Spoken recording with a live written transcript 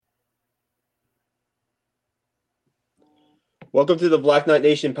Welcome to the Black Knight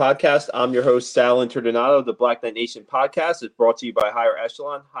Nation podcast. I'm your host, Sal Interdonato. The Black Knight Nation podcast is brought to you by Higher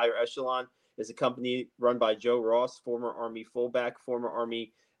Echelon. Higher Echelon is a company run by Joe Ross, former Army fullback, former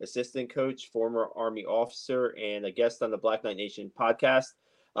Army assistant coach, former Army officer, and a guest on the Black Knight Nation podcast.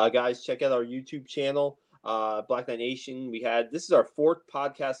 Guys, check out our YouTube channel, Black Knight Nation. This is our fourth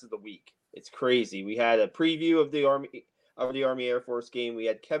podcast of the week. It's crazy. We had a preview of the Army Air Force game. We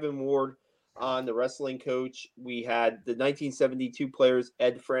had Kevin Ward on, the wrestling coach. We had the 1972 players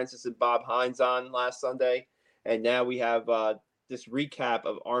Ed Francis and Bob Hines on last Sunday, and now we have this recap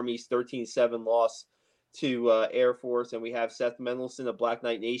of Army's 13-7 loss to Air Force, and we have Seth Mendelson of Black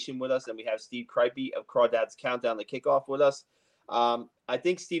Knight Nation with us, and we have Steve Kripe of Crawdads Countdown to Kickoff with us. I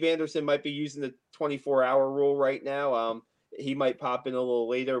think Steve Anderson might be using the 24-hour rule right now. He might pop in a little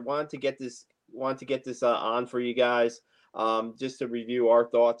later. Want to get this on for you guys. Just to review our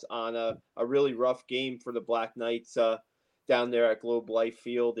thoughts on a really rough game for the Black Knights down there at Globe Life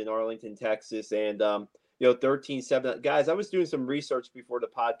Field in Arlington, Texas. And, 13-7. Guys, I was doing some research before the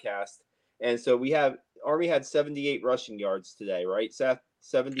podcast. And so Army had 78 rushing yards today, right, Seth?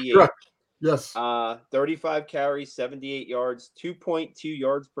 78. Correct. Yes. 35 carries, 78 yards, 2.2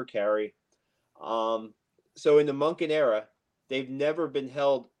 yards per carry. So in the Monken era, they've never been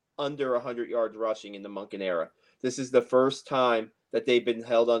held under 100 yards rushing in the Monken era. This is the first time that they've been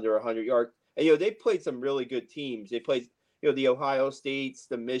held under 100 yards. And, they played some really good teams. They played, the Ohio States,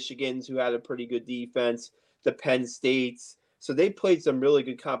 the Michigans, who had a pretty good defense, the Penn States. So they played some really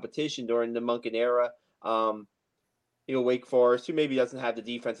good competition during the Monken era. Wake Forest, who maybe doesn't have the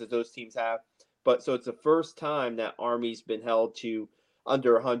defense that those teams have. But so it's the first time that Army's been held to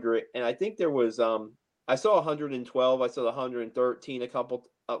under 100. And I think there was, I saw 112. I saw 113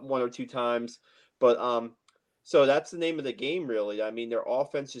 one or two times. But, so that's the name of the game, really. I mean, their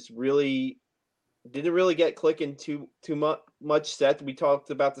offense just really didn't really get clicking too much. Seth, we talked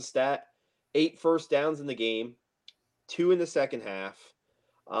about the stat: 8 first downs in the game, 2 in the second half.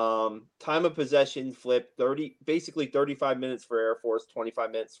 Time of possession flipped, basically 35 minutes for Air Force, 25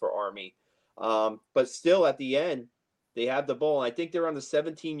 minutes for Army. But still, at the end, they have the ball. And I think they're on the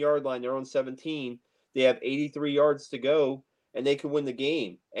 17-yard line. They're on 17. They have 83 yards to go, and they could win the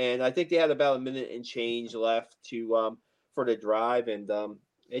game. And I think they had about a minute and change left for the drive, and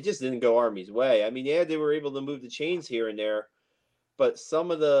it just didn't go Army's way. I mean, yeah, they were able to move the chains here and there, but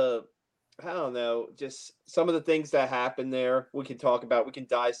some of the, I don't know, just some of the things that happened there, we can talk about. We can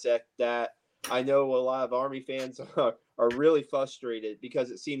dissect that. I know a lot of Army fans are really frustrated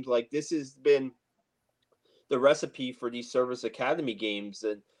because it seems like this has been the recipe for these service academy games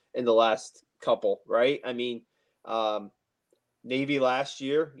in the last couple, right? I mean, Navy last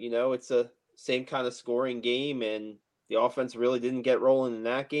year, it's a same kind of scoring game, and the offense really didn't get rolling in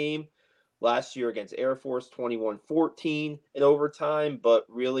that game. Last year against Air Force, 21-14 in overtime, but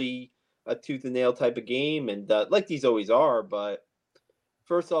really a tooth and nail type of game, and like these always are. But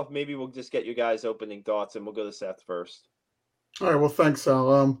first off, maybe we'll just get you guys' opening thoughts, and we'll go to Seth first. All right. Well, thanks,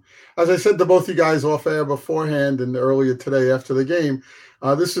 Sal. As I said to both you guys off air beforehand and earlier today after the game,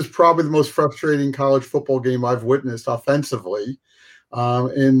 this is probably the most frustrating college football game I've witnessed offensively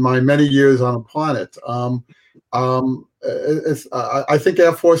in my many years on the planet. I think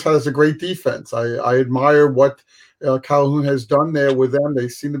Air Force has a great defense. I admire what Calhoun has done there with them. They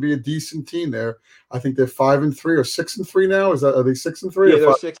seem to be a decent team there. I think they're 5-3 or 6-3 now. Are they 6-3?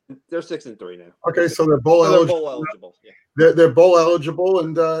 Yeah, they're 6-3 now. Okay, so they're bowl eligible. Yeah. They're bowl eligible,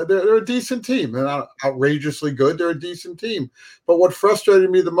 and they're a decent team. They're not outrageously good. They're a decent team. But what frustrated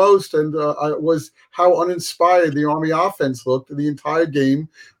me the most was how uninspired the Army offense looked the entire game,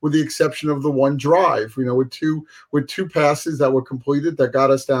 with the exception of the one drive. With two passes that were completed that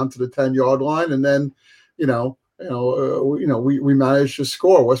got us down to the 10-yard line, and then, we managed to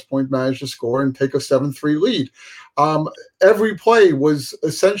score. West Point managed to score and take a 7-3 lead. Every play was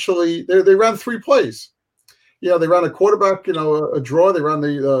essentially they ran 3 plays. They ran a quarterback, a draw. They ran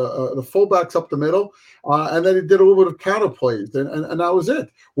the fullbacks up the middle, and then they did a little bit of counter plays, and that was it.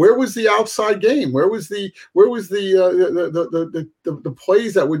 Where was the outside game? Where was the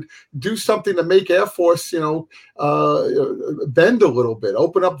plays that would do something to make Air Force, bend a little bit,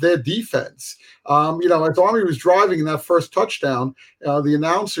 open up their defense? As Army was driving in that first touchdown, the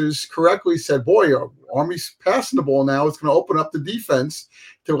announcers correctly said, "Boy, Army's passing the ball now. It's going to open up the defense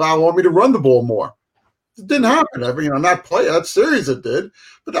to allow Army to run the ball more." It didn't happen. I mean, on that that series it did,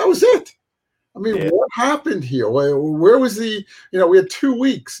 but that was it. I mean, What happened here? Where was we had 2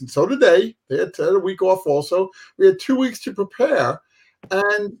 weeks, and so did they. They had a week off also. We had 2 weeks to prepare,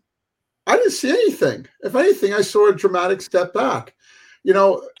 and I didn't see anything. If anything, I saw a dramatic step back.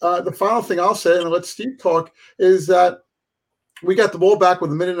 The final thing I'll say, and let Steve talk, is that we got the ball back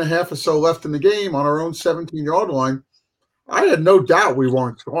with a minute and a half or so left in the game on our own 17-yard line. I had no doubt we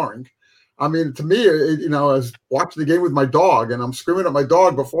weren't scoring. I mean, to me, I was watching the game with my dog, and I'm screaming at my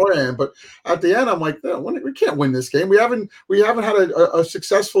dog beforehand. But at the end, I'm like, no, we can't win this game. We haven't had a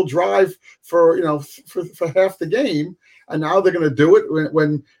successful drive for half the game, and now they're going to do it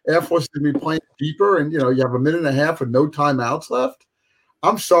when Air Force is going to be playing deeper, and you have a minute and a half with no timeouts left.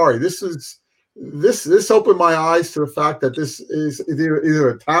 I'm sorry. This opened my eyes to the fact that this is either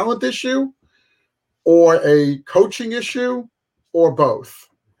a talent issue or a coaching issue or both.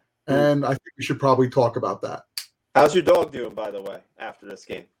 And I think we should probably talk about that. How's your dog doing, by the way, after this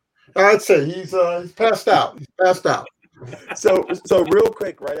game? I'd say he's passed out. He's passed out. So real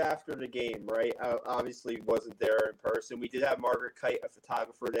quick, right after the game, right? I obviously wasn't there in person. We did have Margaret Kite, a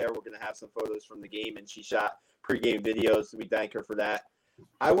photographer, there. We're going to have some photos from the game, and she shot pregame videos. We thank her for that.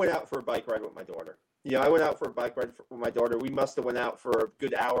 I went out for a bike ride with my daughter. I went out for a bike ride with my daughter. We must have went out for a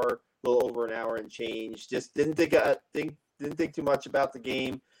good hour, a little over an hour and change. Just didn't think too much about the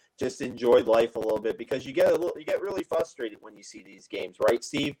game. Just enjoyed life a little bit, because you get really frustrated when you see these games, right,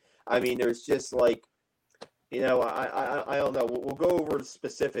 Steve? I mean, there's just like, I don't know. We'll go over the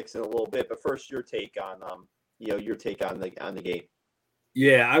specifics in a little bit, but first, your take on the game.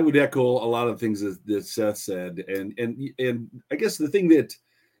 Yeah, I would echo a lot of things that Seth said, and I guess the thing that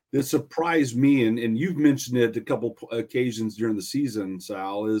surprised me, and you've mentioned it a couple occasions during the season,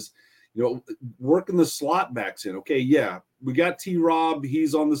 Sal, is working the slot backs in. Okay, yeah, we got T-Rob.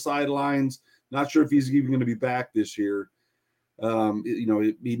 He's on the sidelines. Not sure if he's even going to be back this year.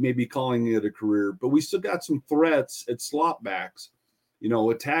 He may be calling it a career, but we still got some threats at slot backs,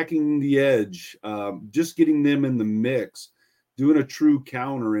 attacking the edge, just getting them in the mix, doing a true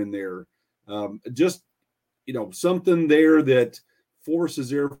counter in there. Something there that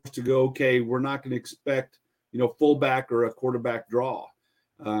forces Air Force to go, okay, we're not going to expect, fullback or a quarterback draw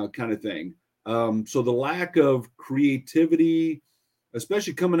kind of thing. So the lack of creativity,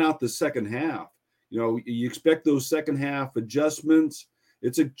 especially coming out the second half, you expect those second half adjustments.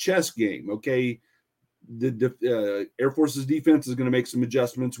 It's a chess game. Okay. The Air Force's defense is going to make some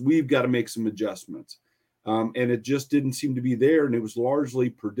adjustments. We've got to make some adjustments. And it just didn't seem to be there. And it was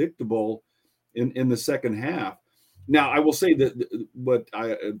largely predictable in the second half. Now, I will say that what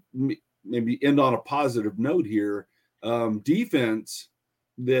I maybe end on a positive note here, defense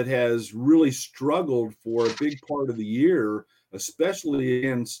that has really struggled for a big part of the year, especially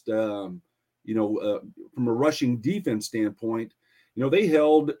against, from a rushing defense standpoint, they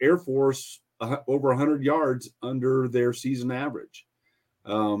held Air Force over 100 yards under their season average.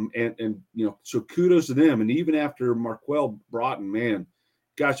 So kudos to them. And even after Marquel Broughton, man,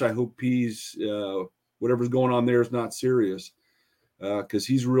 gosh, I hope he's whatever's going on there is not serious, because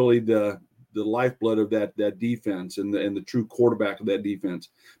he's really the lifeblood of that defense and the true quarterback of that defense.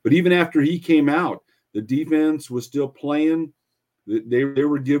 But even after he came out, the defense was still playing. They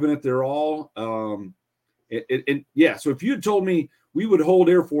were giving it their all. So if you had told me we would hold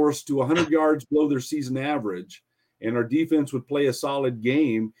Air Force to 100 yards below their season average, and our defense would play a solid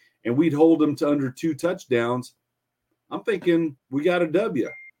game, and we'd hold them to under 2 touchdowns, I'm thinking we got a W.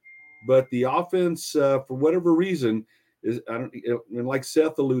 But the offense, for whatever reason, like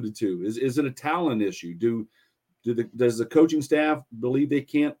Seth alluded to, is it a talent issue? Does the coaching staff believe they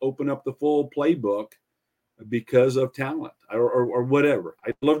can't open up the full playbook because of talent or whatever?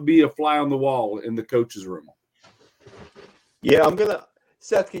 I'd love to be a fly on the wall in the coach's room. Yeah,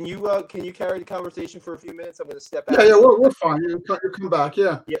 Seth, can you carry the conversation for a few minutes? I'm going to step out. Yeah, we're fine. You come back.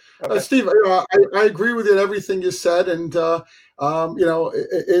 Yeah. Okay. Steve, I agree with you in everything you said, and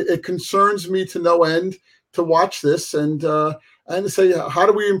it concerns me to no end to watch this and say, how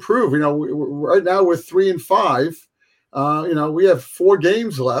do we improve? Right now we're 3-5. We have 4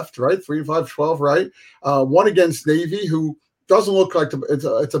 games left, right? 3-5, 12, right? One against Navy, who doesn't look like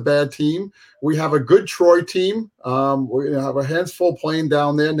it's a bad team. We have a good Troy team. We have our hands full playing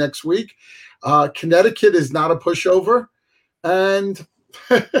down there next week. Connecticut is not a pushover, and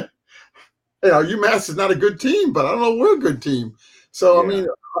UMass is not a good team, but I don't know, we're a good team. So yeah. I mean,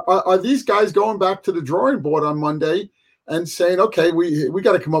 are these guys going back to the drawing board on Monday and saying, okay, we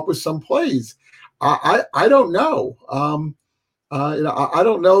got to come up with some plays? I don't know. I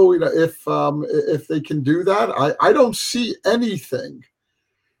don't know if they can do that. I don't see anything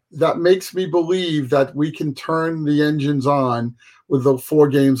that makes me believe that we can turn the engines on with the 4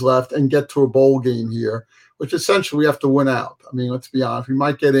 games left and get to a bowl game here, which essentially we have to win out. I mean, let's be honest. We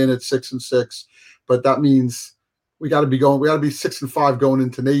might get in at 6-6, but that means we got to be 6-5 going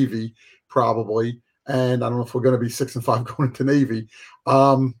into Navy probably. And I don't know if we're going to be 6-5 going into Navy.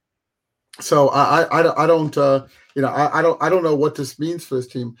 So I don't I don't know what this means for this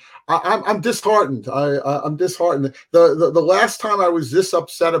team. I'm disheartened. I'm disheartened. The last time I was this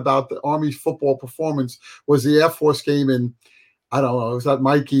upset about the Army's football performance was the Air Force game in, I don't know, it was at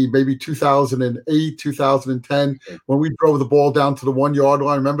Mikey, maybe 2008, 2010, when we drove the ball down to the 1 yard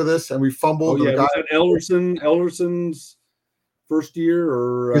line. Remember this? And we fumbled. Oh yeah, was that Ellerson's first year,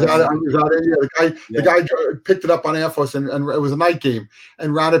 or the guy picked it up on Air Force, and it was a night game,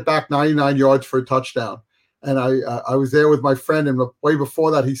 and ran it back 99 yards for a touchdown. And I was there with my friend, and way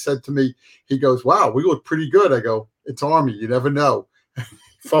before that, he said to me, he goes, "Wow, we look pretty good." I go, "It's Army, you never know."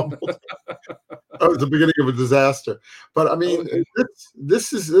 Fumbled. That was the beginning of a disaster. But I mean,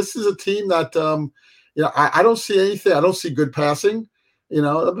 this is a team that I don't see anything. I don't see good passing.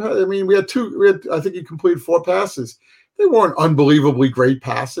 I mean, we had I think he completed 4 passes. They weren't unbelievably great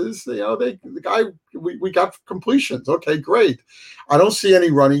passes. We got completions. Okay, great. I don't see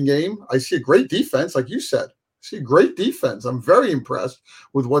any running game. I see a great defense, like you said. I see a great defense. I'm very impressed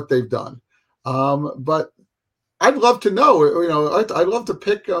with what they've done. But I'd love to know, I'd love to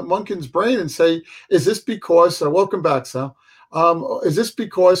pick Monken's brain and say, is this because, welcome back, Sal, is this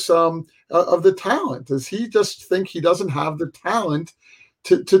because of the talent? Does he just think he doesn't have the talent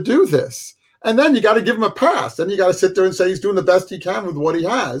to do this? And then you got to give him a pass. Then you got to sit there and say he's doing the best he can with what he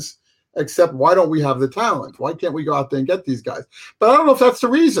has, except why don't we have the talent? Why can't we go out there and get these guys? But I don't know if that's the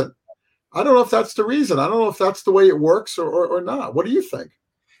reason. I don't know if that's the way it works or not. What do you think?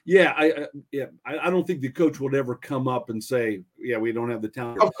 Yeah, I don't think the coach would ever come up and say, "Yeah, we don't have the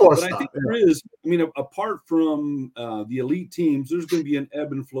talent." Of course, but I think there is. I mean, apart from the elite teams, there's going to be an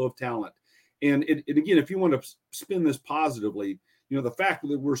ebb and flow of talent. And again, if you want to spin this positively, the fact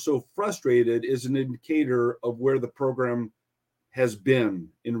that we're so frustrated is an indicator of where the program has been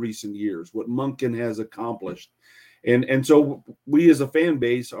in recent years, what Monken has accomplished, and so we as a fan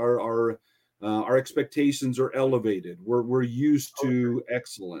base our expectations are elevated. We're used to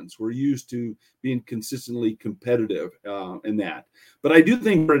excellence. We're used to being consistently competitive in that. But I do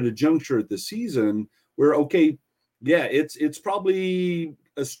think we're at a juncture at the season where, it's probably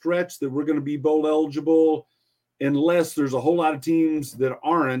a stretch that we're going to be bowl eligible unless there's a whole lot of teams that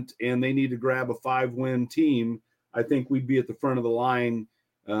aren't and they need to grab a 5-win team. I think we'd be at the front of the line,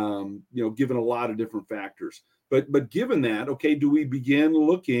 given a lot of different factors. But given that, do we begin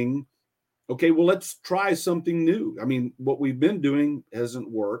looking – okay, well, let's try something new. I mean, what we've been doing hasn't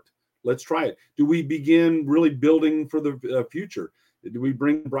worked. Let's try it. Do we begin really building for the future? Do we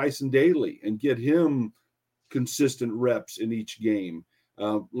bring Bryson Daly and get him consistent reps in each game?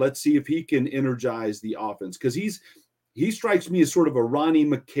 Let's see if he can energize the offense, because he strikes me as sort of a Ronnie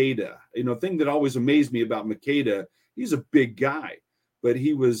Makeda. Thing that always amazed me about Makeda, he's a big guy, but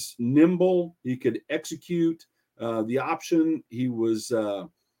he was nimble. He could execute the option. He was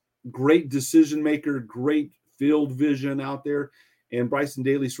great decision maker, great field vision out there. And Bryson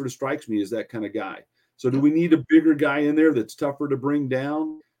Daly sort of strikes me as that kind of guy. So do we need a bigger guy in there that's tougher to bring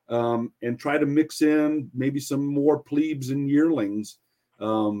down and try to mix in maybe some more plebes and yearlings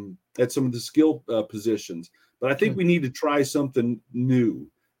at some of the skill positions? But I think we need to try something new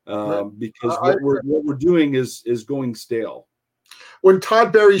because what we're doing is going stale. When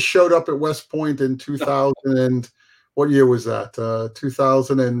Todd Berry showed up at West Point in 2000 and what year was that?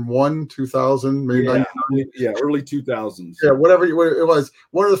 2001, 2000, maybe. Early 2000s. Yeah, whatever it was.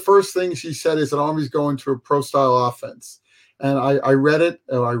 One of the first things he said is that Army's going to a pro-style offense. And I read it,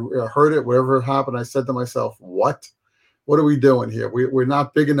 and I heard it, whatever happened. I said to myself, what? What are we doing here? We're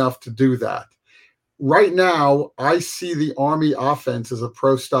not big enough to do that. Right now, I see the Army offense as a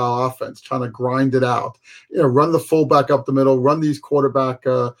pro-style offense, trying to grind it out. Run the fullback up the middle, run these quarterback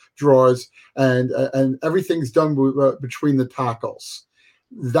draws, and everything's done between the tackles.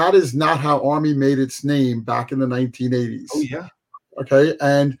 That is not how Army made its name back in the 1980s. Oh yeah. Okay,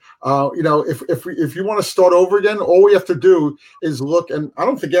 and if you want to start over again, all we have to do is look. And I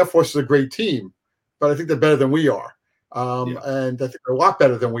don't think Air Force is a great team, but I think they're better than we are, and I think they're a lot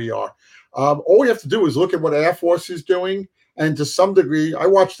better than we are. All we have to do is look at what Air Force is doing, and to some degree, I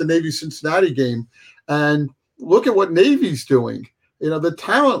watched the Navy-Cincinnati game, and look at what Navy's doing. The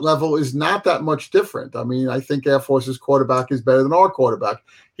talent level is not that much different. I mean, I think Air Force's quarterback is better than our quarterback.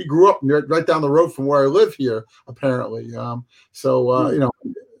 He grew up right down the road from where I live here, apparently. So I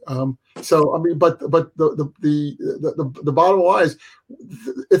mean, but the bottom line is,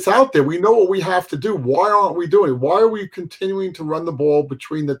 it's out there. We know what we have to do. Why aren't we doing it? Why are we continuing to run the ball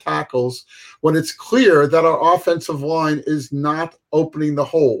between the tackles when it's clear that our offensive line is not opening the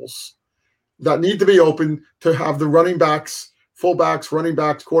holes that need to be open to have the running backs, fullbacks, running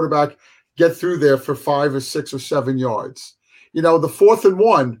backs, quarterback get through there for 5 or 6 or 7 yards? The 4th and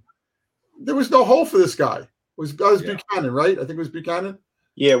 1. there was no hole for this guy. It was Yeah. Buchanan, right? I think it was Buchanan.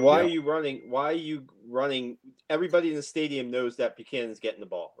 Yeah, why Yeah. are you running? Why are you running? Everybody in the stadium knows that Buchanan's getting the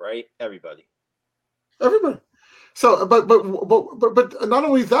ball, right? Everybody. Everybody. So, but not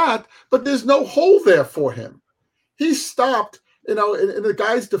only that, but there's no hole there for him. He stopped, in the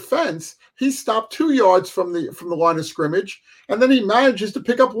guy's defense, he stopped 2 yards from the line of scrimmage, and then he manages to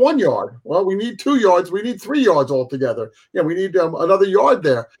pick up 1 yard. Well, we need 2 yards. We need 3 yards altogether. We need another yard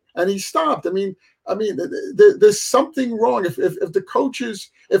there, and he stopped. There's something wrong. If the coaches,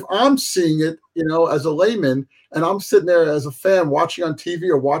 if I'm seeing it, as a layman, and I'm sitting there as a fan watching on TV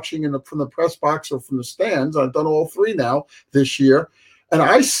or watching from the press box or from the stands, I've done all three now this year, and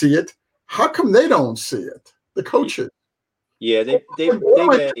I see it. How come they don't see it? The coaches. Yeah, they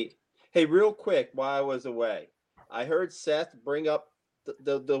may. Hey, real quick, while I was away, I heard Seth bring up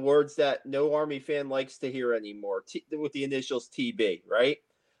the words that no Army fan likes to hear anymore, with the initials TB, right?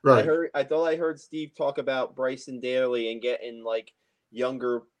 Right. I thought I heard Steve talk about Bryson Daly and getting like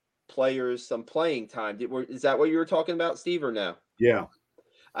younger players some playing time. Is that what you were talking about, Steve, or no? Yeah.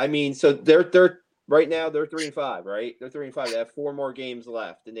 I mean, so they're right now they're 3-5, right? They're 3-5. They have 4 more games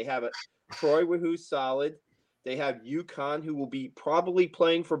left, and they have Troy, who's solid. They have UConn, who will be probably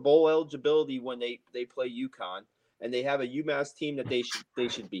playing for bowl eligibility when they play UConn, and they have a UMass team that they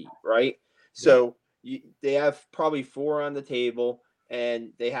should beat, right? So they have probably 4 on the table,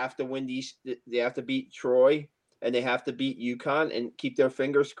 and they have to win these. They have to beat Troy, and they have to beat UConn, and keep their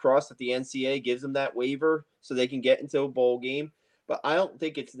fingers crossed that the NCAA gives them that waiver so they can get into a bowl game. But I don't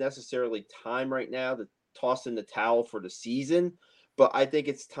think it's necessarily time right now to toss in the towel for the season. But I think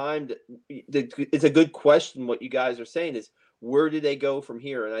it's time it's a good question. What you guys are saying is, where do they go from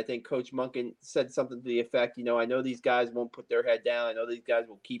here? And I think Coach Monken said something to the effect, I know these guys won't put their head down. I know these guys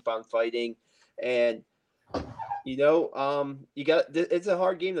will keep on fighting. And, it's a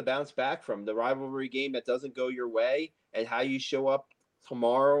hard game to bounce back from. The rivalry game that doesn't go your way, and how you show up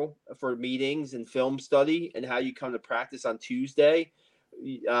tomorrow for meetings and film study, and how you come to practice on Tuesday.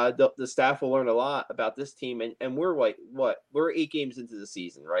 The staff will learn a lot about this team, and we're we're 8 games into the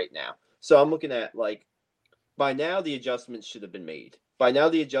season right now. So I'm looking at by now the adjustments should have been made. And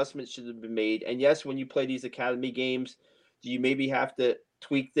yes, when you play these academy games, do you maybe have to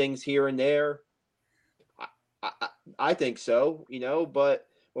tweak things here and there? I think so, but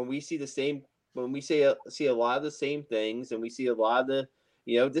when we see see a lot of the same things, and we see a lot of the,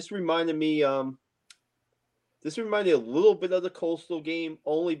 this reminded me a little bit of the Coastal game,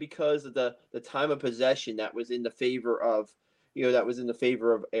 only because of the time of possession that was in the favor of,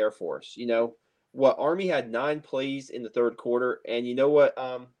 Air Force. What Army had 9 plays in the third quarter, and you know what?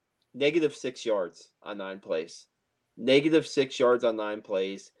 -6 yards on 9 plays. -6 yards on 9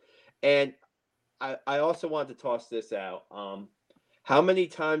 plays. And I also wanted to toss this out. How many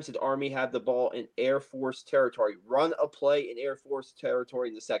times did Army have the ball in Air Force territory, run a play in Air Force territory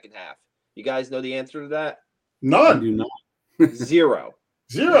in the second half? You guys know the answer to that? None. I do not. 0.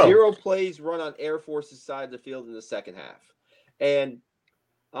 0 plays run on Air Force's side of the field in the second half. And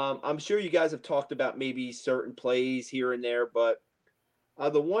I'm sure you guys have talked about maybe certain plays here and there, but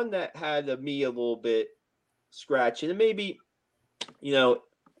the one that had me a little bit scratching, and maybe,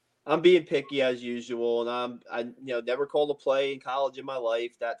 I'm being picky as usual, and I never called a play in college in my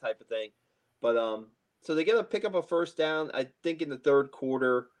life, that type of thing. But so they get to pick up a first down, I think in the third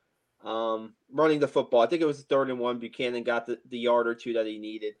quarter, running the football. I think it was 3rd and 1. Buchanan got the yard or 2 that he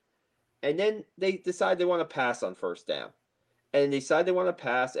needed. And then they decide they want to pass on first down. And they decide they want to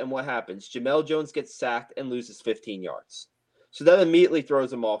pass, and what happens? Jamel Jones gets sacked and loses 15 yards. So that immediately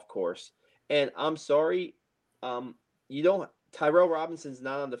throws him off course. And I'm sorry, Tyrell Robinson's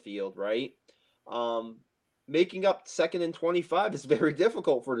not on the field, right? Making up 2nd and 25 is very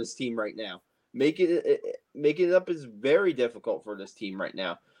difficult for this team right now. Making it up is very difficult for this team right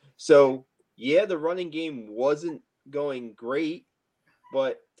now. So, yeah, the running game wasn't going great,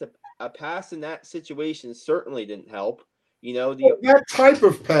 but a pass in that situation certainly didn't help. That type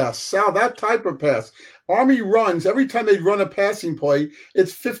of pass, Sal, Army runs, every time they run a passing play,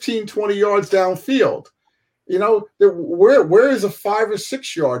 it's 15, 20 yards downfield. Where is a 5 or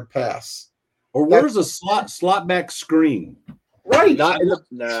 6 yard pass? Or where's a slot back screen? Right. You're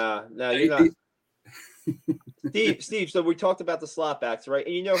not. Steve, so we talked about the slot backs, right?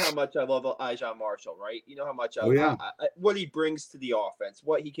 And you know how much I love Elijah Marshall, right? You know how much what he brings to the offense,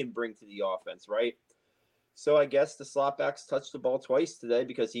 what he can bring to the offense, right? So I guess the slot backs touched the ball twice today,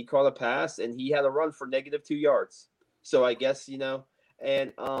 because he caught a pass and he had a run for -2 yards. So I guess, and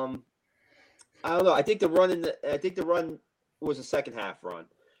I don't know. I think the run was a second half run.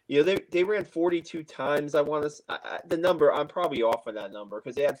 You know, they ran 42 times. I want to the number. I'm probably off on that number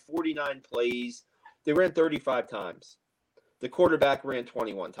because they had 49 plays. They ran 35 times. The quarterback ran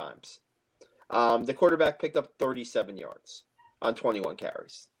 21 times. The quarterback picked up 37 yards on 21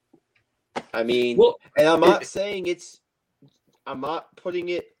 carries. I mean, and I'm not saying I'm not putting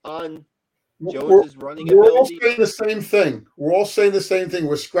it on Jones's running ability. We're all saying the same thing. We're all saying the same thing.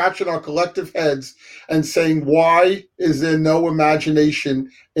 We're scratching our collective heads and saying, why is there no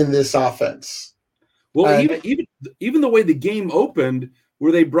imagination in this offense? Well, even the way the game opened,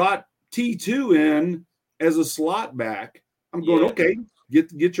 where they brought T2 in as a slot back, I'm going, okay,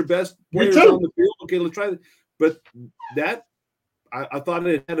 get your best players on the field. Okay, let's try that. But that I thought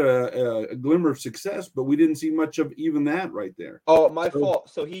it had a glimmer of success, but we didn't see much of even that right there. Oh, my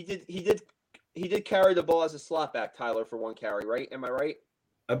fault. So he did carry the ball as a slot back, Tyler, for one carry, right? Am I right?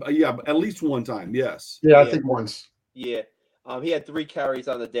 Yeah, at least one time, yes. Yeah, I think once. Yeah. He had 3 carries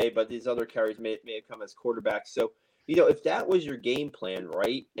on the day, but these other carries may have come as quarterbacks. So, you know, if that was your game plan,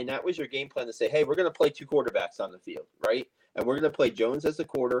 right, and that was your game plan to say, hey, we're going to play 2 quarterbacks on the field, right, and we're going to play Jones as a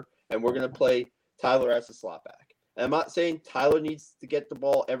quarter, and we're going to play Tyler as a slot back. And I'm not saying Tyler needs to get the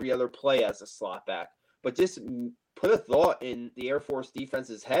ball every other play as a slot back, but just put a thought in the Air Force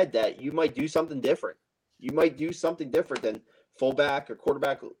defense's head that you might do something different. You might do something different than fullback or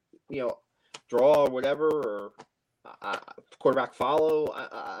quarterback, you know, draw or whatever, or quarterback follow.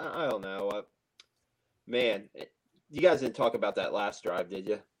 I don't know. Man, you guys didn't talk about that last drive, did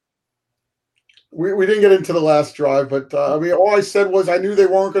you? We didn't get into the last drive, but I mean, all I said was I knew they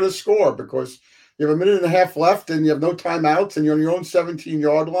weren't going to score because you have a minute and a half left and you have no timeouts and you're on your own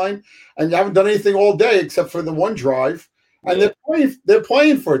 17-yard line and you haven't done anything all day except for the one drive. And they're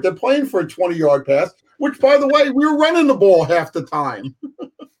playing for it. They're playing for a 20-yard pass, which, by the way, we were running the ball half the time.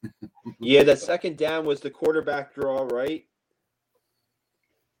 Yeah, the second down was the quarterback draw, right?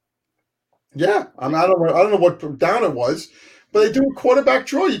 Yeah, I mean, I don't know what down it was, but they do a quarterback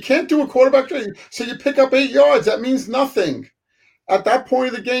draw. You can't do a quarterback draw. So you pick up 8 yards. That means nothing. At that point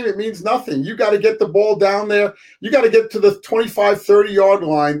of the game, it means nothing. You got to get the ball down there. You got to get to the 25, 30-yard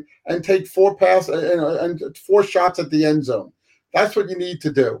line and take 4 passes and 4 shots at the end zone. That's what you need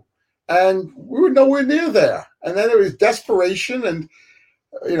to do. And we were nowhere near there. And then it was desperation and,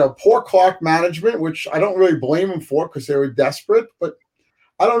 you know, poor clock management, which I don't really blame them for because they were desperate. But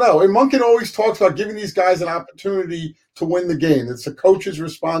I don't know. And Monken always talks about giving these guys an opportunity to win the game. It's the coach's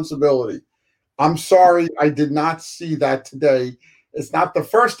responsibility. I'm sorry, I did not see that today. It's not the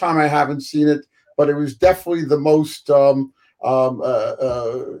first time I haven't seen it, but it was definitely the most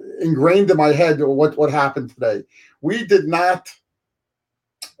ingrained in my head what happened today. We did not.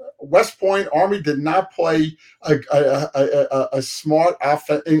 West Point Army did not play a smart,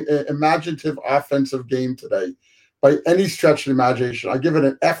 imaginative offensive game today by any stretch of imagination. I give it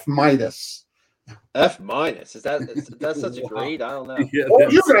an F-. F-? Is that's such a grade? I don't know. Yeah, what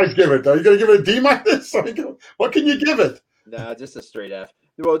do you guys give it? Are you going to give it a D-? What can you give it? Nah, just a straight F.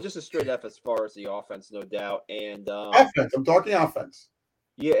 Well, just a straight F as far as the offense, no doubt. And offense. I'm talking offense.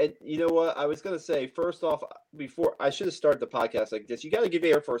 Yeah, and you know what? I was going to say, first off, before I should have started the podcast like this, you got to give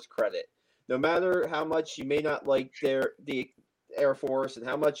Air Force credit. No matter how much you may not like the Air Force and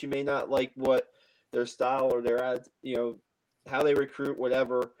how much you may not like what their style or their how they recruit,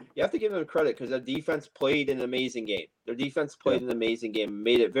 whatever, you have to give them credit because their defense played an amazing game. Their defense played an amazing game and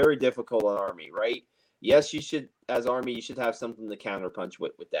made it very difficult on Army, right? Yes, you should, as Army, you should have something to counterpunch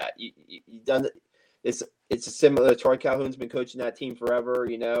with that. You done it. It's a similar. Troy Calhoun's been coaching that team forever.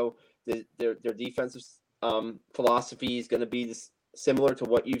 You know, their defensive philosophy is going to be similar to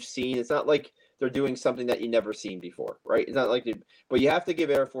what you've seen. It's not like they're doing something that you never seen before, right? It's not like, but you have to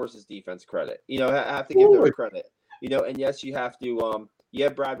give Air Force's defense credit. You know, have to give them credit. You know, and yes, you have to.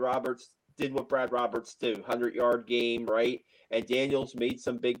 Brad Roberts did what Brad Roberts do, 100-yard game, right? And Daniels made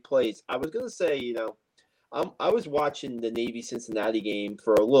some big plays. I was going to say, you know. I was watching the Navy-Cincinnati game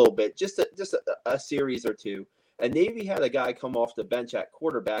for a little bit, just a series or two, and Navy had a guy come off the bench at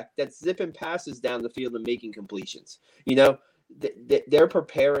quarterback that's zipping passes down the field and making completions. You know, they're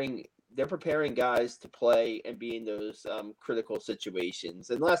preparing guys to play and be in those critical situations.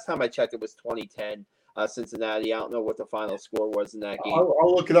 And last time I checked, it was 2010 Cincinnati. I don't know what the final score was in that game.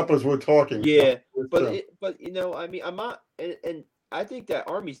 I'll look it up as we're talking. Yeah, but you know, I mean, I'm not and I think that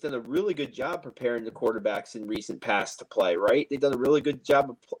Army's done a really good job preparing the quarterbacks in recent past to play, right? They've done a really good job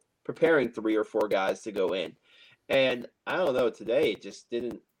of preparing 3 or 4 guys to go in. And I don't know, today it just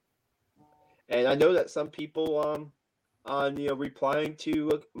didn't. And I know that some people replying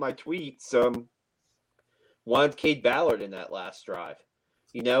to my tweets wanted Cade Ballard in that last drive.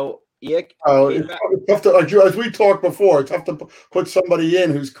 You know, Yeah, Oh, came it's back. tough to, like, as we talked before, it's tough to put somebody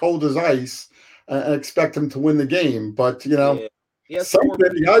in who's cold as ice and expect them to win the game. But, Yeah, he has something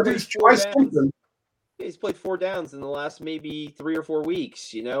you got to do played is four try downs. something. He's played 4 downs in the last maybe 3 or 4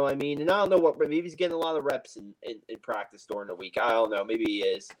 weeks. I mean, and I don't know what, but maybe he's getting a lot of reps in practice during the week. I don't know. Maybe he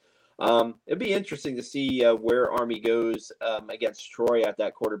is. It'd be interesting to see where Army goes against Troy at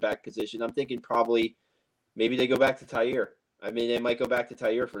that quarterback position. I'm thinking probably maybe they go back to Tyre. I mean, they might go back to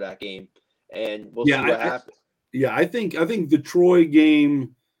Tyre for that game, and we'll see what happens. I think the Troy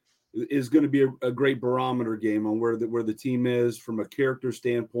game is going to be a great barometer game on where the team is from a character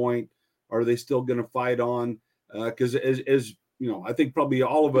standpoint. Are they still going to fight on? Because as you know, I think probably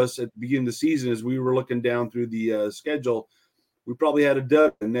all of us at the beginning of the season, as we were looking down through the schedule, we probably had a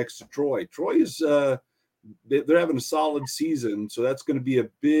dud next to Troy. Troy is they're having a solid season, so that's going to be a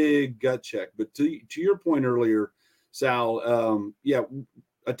big gut check. But to your point earlier, Sal,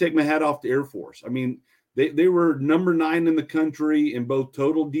 I take my hat off to Air Force. I mean, they were number 9 in the country in both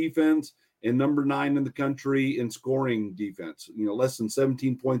total defense and number 9 in the country in scoring defense. Less than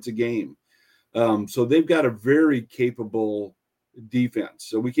 17 points a game. So they've got a very capable defense.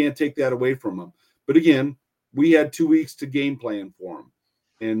 So we can't take that away from them. But again, we had 2 weeks to game plan for them.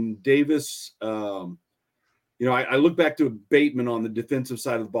 And Davis, I look back to Bateman on the defensive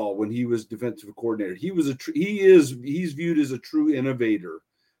side of the ball when he was defensive coordinator. He's viewed as a true innovator,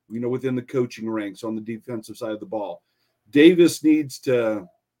 within the coaching ranks on the defensive side of the ball. Davis needs to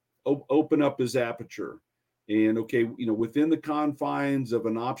open up his aperture. And, within the confines of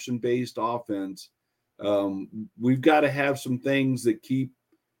an option-based offense, we've got to have some things that keep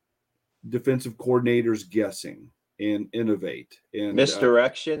defensive coordinators guessing and innovate. And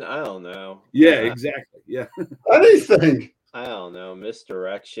misdirection? I don't know. Yeah, exactly. Yeah. Anything. I don't know.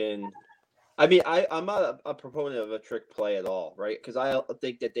 Misdirection. I mean, I'm not a proponent of a trick play at all, right? Because I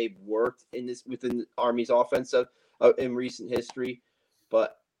think that they've worked within Army's offense in recent history.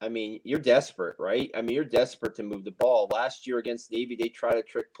 But I mean, you're desperate, right? I mean, you're desperate to move the ball. Last year against Navy, they tried a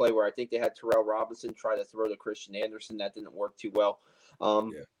trick play where I think they had Terrell Robinson try to throw to Christian Anderson. That didn't work too well.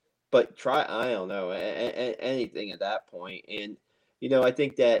 But I don't know, anything at that point. And, I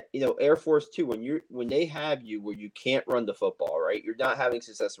think that, Air Force too, when they have you where you can't run the football, right? You're not having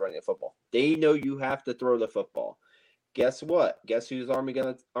success running the football. They know you have to throw the football. Guess what? Guess who's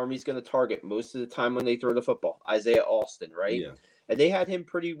Army's gonna target most of the time when they throw the football? Isaiah Alston, right? Yeah. And they had him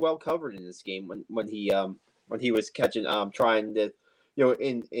pretty well covered in this game when he was catching trying to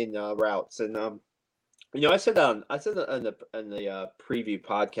in routes. And I said in the preview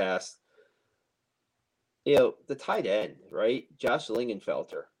podcast, the tight end, right? Josh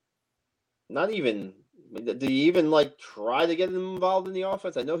Lingenfelter. Did he even try to get him involved in the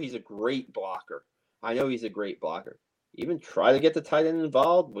offense? I know he's a great blocker. Even try to get the tight end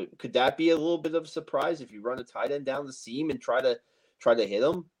involved. Could that be a little bit of a surprise if you run a tight end down the seam and try to hit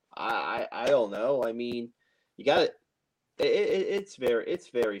him? I don't know. I mean, you got it. It's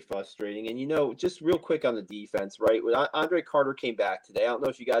very frustrating. And just real quick on the defense, right? When Andre Carter came back today, I don't know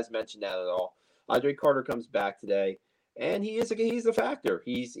if you guys mentioned that at all. Andre Carter comes back today, and he's a factor.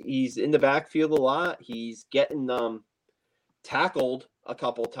 He's in the backfield a lot. He's getting tackled a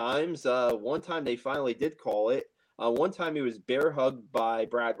couple times. One time they finally did call it. One time he was bear hugged by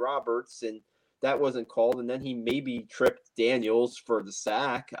Brad Roberts, and that wasn't called. And then he maybe tripped Daniels for the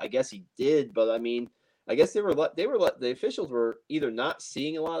sack. I guess he did, but I mean, I guess the officials were either not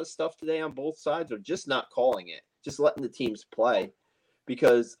seeing a lot of stuff today on both sides or just not calling it, just letting the teams play.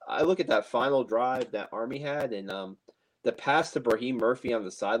 Because I look at that final drive that Army had, and the pass to Brahim Murphy on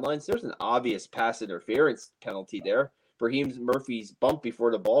the sidelines, there's an obvious pass interference penalty there. Brahim Murphy's bump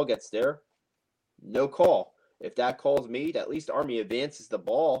before the ball gets there. No call. If that call's made, at least Army advances the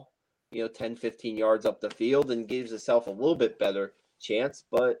ball, 10, 15 yards up the field and gives itself a little bit better chance.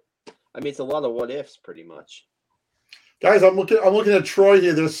 But, I mean, it's a lot of what ifs pretty much. Guys, I'm looking at Troy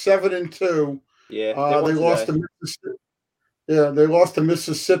here. They're 7-2. Yeah, they lost to Mississippi. Yeah, they lost to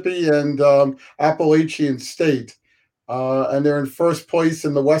Mississippi and Appalachian State. And they're in first place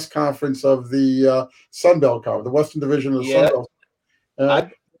in the West Conference of the Sun Belt Conference, the Western Division of the Sun Belt.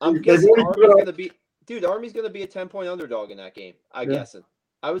 I'm guessing Army's going to be – Army's going to be a 10-point underdog in that game. I'm guessing.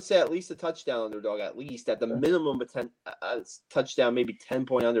 I would say at least a touchdown underdog, at the minimum a touchdown, maybe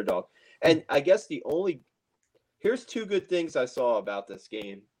 10-point underdog. And I guess here's two good things I saw about this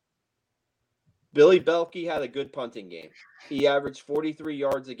game. Billy Belke had a good punting game. He averaged 43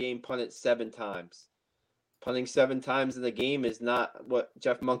 yards a game, punted 7 times. Punting 7 times in the game is not what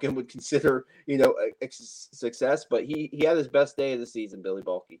Jeff Monken would consider, a success, but he had his best day of the season, Billy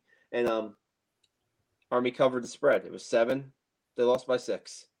Belke. And Army covered the spread. It was 7. They lost by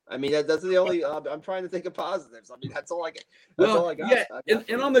 6. I mean, that's the only. I'm trying to think of positives. I mean, that's all I get. That's Well, all I got. yeah, I got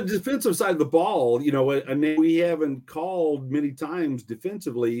and on the defensive side of the ball, you know, a name we haven't called many times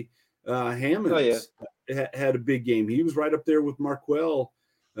defensively, Hammonds had a big game. He was right up there with Marquell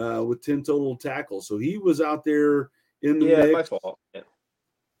with 10 total tackles. So he was out there in the mix. My fault.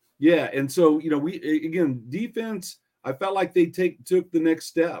 Yeah, and so you know, we again defense. I felt like they took the next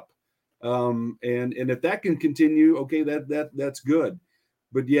step, and if that can continue, okay, that's good.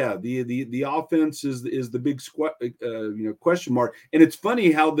 But yeah, the offense is the big question mark. And it's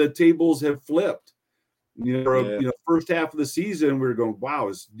funny how the tables have flipped. You know, first half of the season we were going, wow,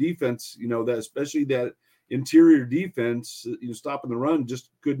 it's defense. You know, that especially that interior defense, you know, stopping the run just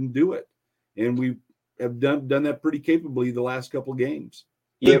couldn't do it, and we have done that pretty capably the last couple of games.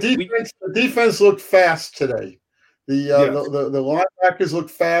 The defense looked fast today. The linebackers looked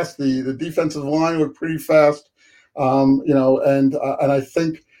fast. The defensive line looked pretty fast. You know, and I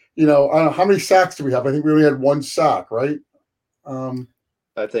think, you know, I don't know, how many sacks do we have? I think we only had one sack, right?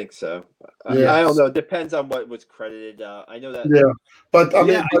 I think so. Yeah. I don't know. It depends on what was credited. I know that. Yeah, but I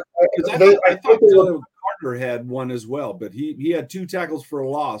mean, I thought Carter had one as well, but he had 2 tackles for a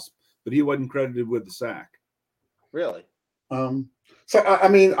loss, but he wasn't credited with the sack. Really? So I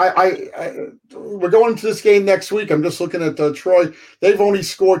mean, we're going into this game next week. I'm just looking at Troy. They've only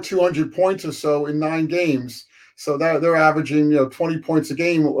scored 200 points or so in 9 games. So they're averaging, you know, 20 points a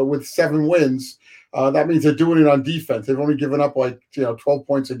game with 7 wins. That means they're doing it on defense. They've only given up 12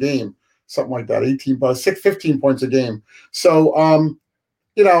 points a game, something like that, 15 points a game. So,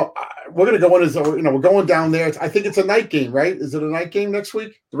 you know, we're going to go in as, you know, we're going down there. I think it's a night game, right? Is it a night game next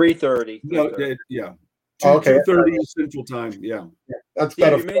week? 3:30. No, yeah. 2:30 Central Time. Yeah. That's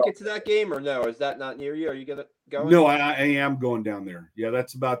better. Did you make it to that game or no? Is that not near you? Are you going to go? No, I am going down there. Yeah,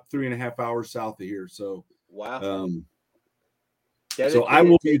 that's about 3.5 hours south of here. So, wow. So I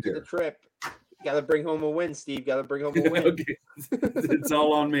will be there. The trip. Got to bring home a win, Steve. Got to bring home a win. Okay. It's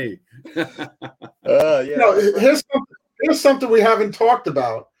all on me. Yeah. You know, here's something we haven't talked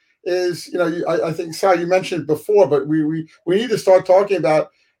about is, you know, I think, Sal, you mentioned it before, but we need to start talking about,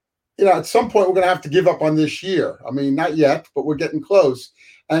 you know, at some point we're going to have to give up on this year. I mean, not yet, but we're getting close,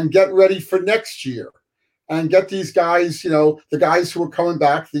 and get ready for next year and get these guys, you know, the guys who are coming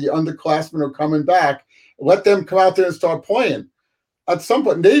back, the underclassmen are coming back, let them come out there and start playing. At some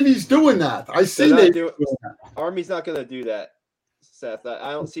point, Navy's doing that. I see Navy doing that. Army's not going to do that, Seth.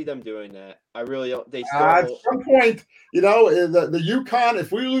 I don't see them doing that. I really don't. They still at some point, you know, the UConn,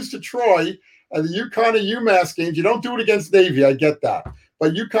 if we lose to Troy and the UConn and UMass games, you don't do it against Navy. I get that.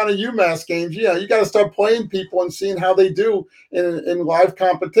 But UConn and UMass games, yeah, you got to start playing people and seeing how they do in live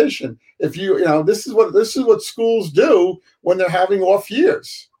competition. If you know, this is what schools do when they're having off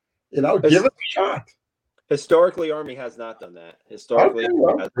years. You know, give it a shot. Historically, Army has not done that. Historically,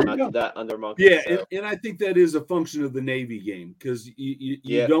 has not done that under Monkey. Yeah, so. and I think that is a function of the Navy game, because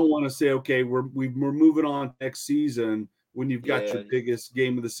you don't want to say, okay, we're moving on next season when you've got your biggest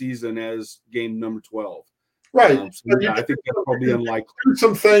game of the season as game number 12. Right. I think that's probably unlikely. Do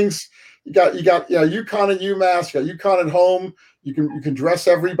some things. You got UConn and UMass. You got UConn at home. You can dress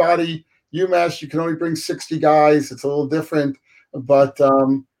everybody. UMass, you can only bring 60 guys. It's a little different, but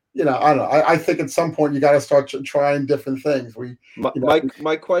you know, I don't know. I think at some point you got to start trying different things.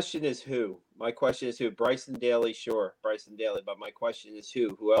 My question is who? My question is who? Bryson Daly, sure, Bryson Daly. But my question is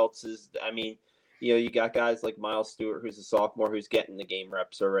who? Who else is? I mean, you know, you got guys like Miles Stewart, who's a sophomore, who's getting the game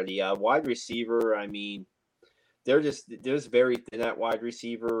reps already. Wide receiver, I mean, they're just very thin at wide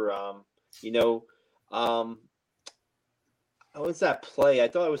receiver. You know, what's that play? I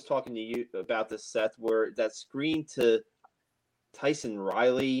thought I was talking to you about this, Seth, where that screen to Tyson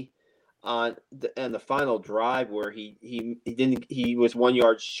Riley on the final drive where he was 1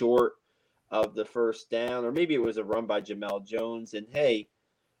 yard short of the first down, or maybe it was a run by Jamel Jones. And hey,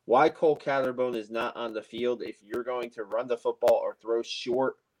 why Cole Catterbone is not on the field if you're going to run the football or throw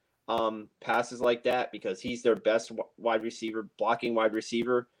short passes like that, because he's their best wide receiver, blocking wide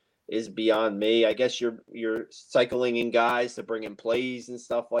receiver, is beyond me. I guess you're cycling in guys to bring in plays and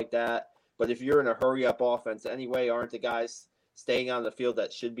stuff like that. But if you're in a hurry up offense anyway, aren't the guys staying on the field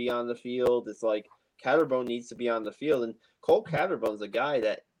that should be on the field? It's like Catterbone needs to be on the field. And Cole Catterbone's a guy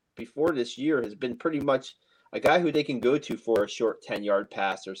that before this year has been pretty much a guy who they can go to for a short 10-yard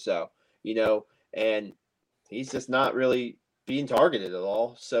pass or so, you know, and he's just not really being targeted at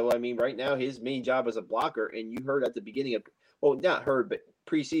all. So, I mean, right now his main job is a blocker, and you heard at the beginning of, well, not heard, but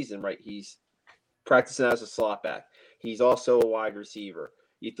preseason, right? He's practicing as a slot back. He's also a wide receiver.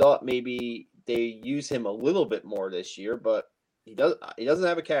 You thought maybe they use him a little bit more this year, but he doesn't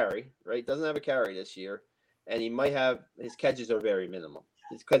have a carry, right? Doesn't have a carry this year, and he might have, his catches are very minimal.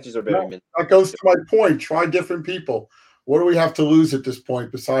 His catches are very minimal. That goes to my point. Try different people. What do we have to lose at this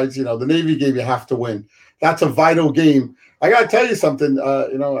point besides, the Navy game you have to win? That's a vital game. I got to tell you something.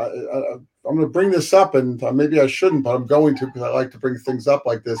 I'm going to bring this up, and maybe I shouldn't, but I'm going to because I like to bring things up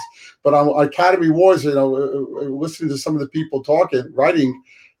like this. But on Academy Wars, listening to some of the people writing,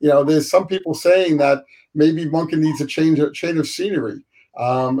 there's some people saying that maybe Monken needs a change of scenery.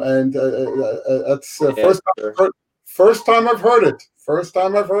 That's first time I've heard it. First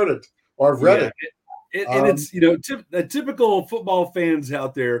time I've heard it, or I've read it. And it's typical football fans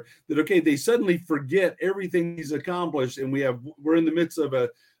out there that they suddenly forget everything he's accomplished, and we're in the midst of a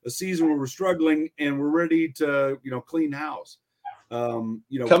season where we're struggling and we're ready to clean house.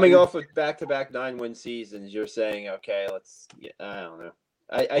 Coming off of back-to-back 9-win seasons, you're saying I don't know.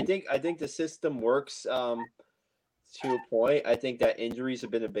 I think the system works to a point. I think that injuries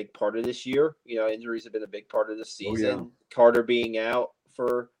have been a big part of this year. Injuries have been a big part of this season. Oh, yeah. Carter being out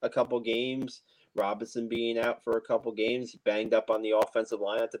for a couple games. Robinson being out for a couple games, banged up on the offensive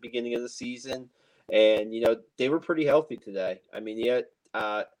line at the beginning of the season. And, they were pretty healthy today. I mean,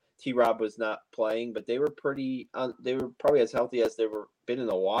 T-Rob was not playing, but they were probably as healthy as they've been in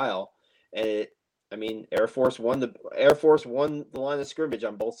a while. And Air Force won the line of scrimmage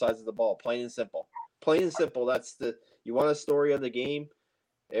on both sides of the ball, plain and simple. Plain and simple. You want a story of the game?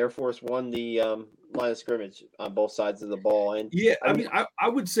 Air Force won the line of scrimmage on both sides of the ball. And yeah, I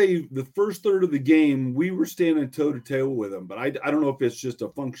would say the first third of the game, we were standing toe to toe with them, but I don't know if it's just a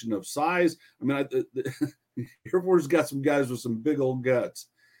function of size. Air Force got some guys with some big old guts,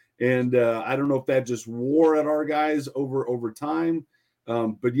 and I don't know if that just wore at our guys over time.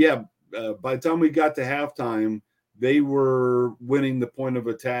 But yeah, by the time we got to halftime, they were winning the point of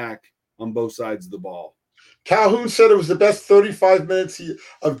attack on both sides of the ball. Calhoun said it was the best 35 minutes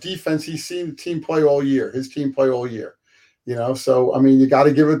of defense he's seen the team play all year. His team play all year, So you got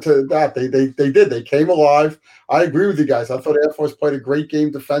to give it to that. They did. They came alive. I agree with you guys. I thought Air Force played a great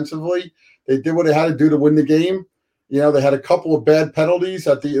game defensively. They did what they had to do to win the game. They had a couple of bad penalties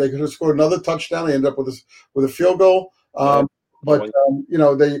they could have scored another touchdown. They ended up with a field goal.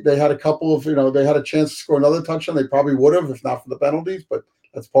 They had a couple of they had a chance to score another touchdown. They probably would have if not for the penalties, but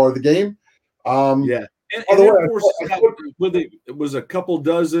that's part of the game. Yeah. And Air Force, it was a couple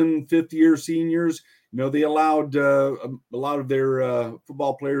dozen fifth-year seniors. They allowed a lot of their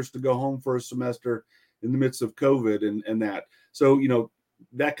football players to go home for a semester in the midst of COVID and that. So,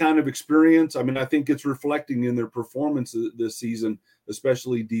 that kind of experience, I think it's reflecting in their performance this season,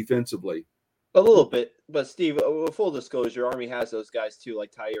 especially defensively. A little bit, but Steve, full disclosure, Army has those guys too,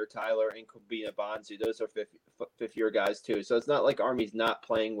 like Tyre Tyler and Kobina Bonzu. Those are fifth-year guys too. So it's not like Army's not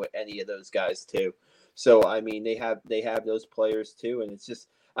playing with any of those guys too. So they have those players too, and it's just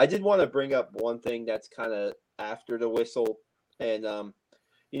I did want to bring up one thing that's kind of after the whistle, and I'm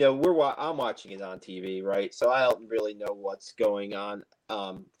watching it on TV, right? So I don't really know what's going on,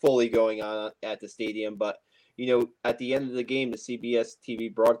 fully going on at the stadium, but at the end of the game, the CBS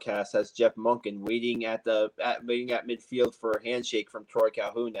TV broadcast has Jeff Monken waiting at midfield for a handshake from Troy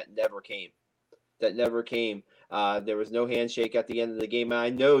Calhoun that never came. There was no handshake at the end of the game. And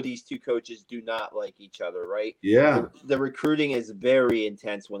I know these two coaches do not like each other, right? Yeah. The recruiting is very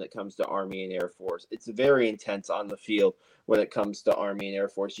intense when it comes to Army and Air Force. It's very intense on the field when it comes to Army and Air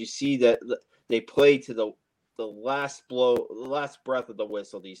Force. You see that they play to the last breath of the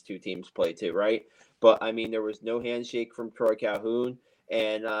whistle. These two teams play to, right? But there was no handshake from Troy Calhoun,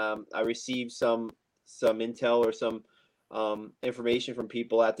 and I received some intel or some information from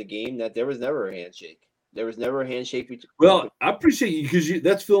people at the game that there was never a handshake. There was never a handshake. Well, I appreciate you because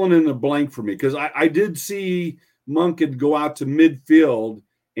that's filling in a blank for me because I did see Monken go out to midfield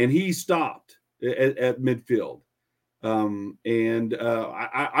and he stopped at midfield. I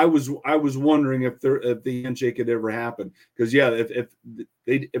was wondering if the handshake had ever happened because if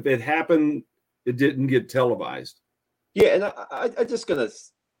it happened, it didn't get televised. Yeah, and I just gonna.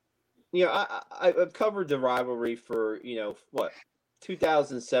 I've covered the rivalry for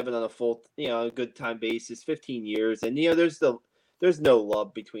 2007 on a full a good time basis, 15 years, and there's no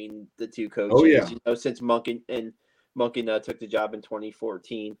love between the two coaches. Oh, yeah. Since Monken took the job in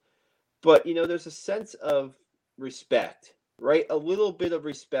 2014, but there's a sense of respect, right? A little bit of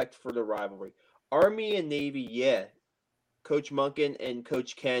respect for the rivalry. Army and Navy, yeah. Coach Monken and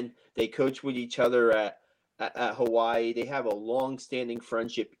Coach Ken, they coach with each other at Hawaii. They have a long-standing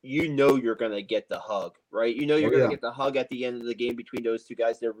friendship. You're going to get the hug, right? You're going to get the hug at the end of the game between those two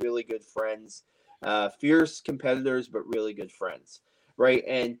guys. They're really good friends, fierce competitors, but really good friends, right?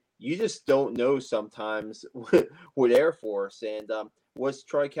 And you just don't know sometimes with Air Force. And was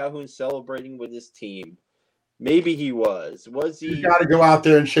Troy Calhoun celebrating with his team? Maybe he was. Was he? You got to go out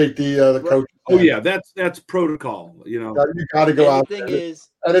there and shake the coach. Oh yeah, that's protocol. You got to go And out the thing there. is,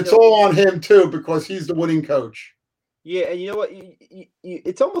 And it's all on him too because he's the winning coach. yeah, and you know what?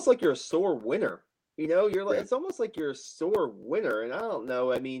 It's almost like you're a sore winner. You're like, Yeah. it's almost like you're a sore winner. And I don't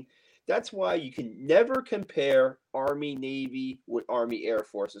know. I mean, that's why you can never compare Army Navy with Army Air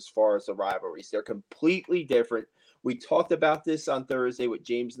Force as far as the rivalries. They're completely different. We talked about this on Thursday with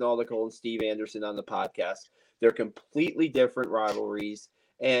James Nautical and Steve Anderson on the podcast. They're completely different rivalries,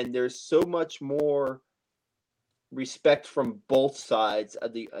 and there's so much more respect from both sides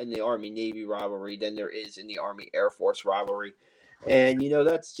of in the Army Navy rivalry than there is in the Army Air Force rivalry. And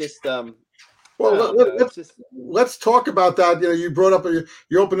that's just Well, let's talk about that. You brought up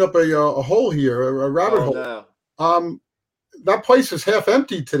you opened up a hole here, a rabbit hole. No. That place is half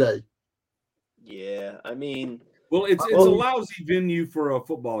empty today. Yeah, I mean, well, it's a lousy venue for a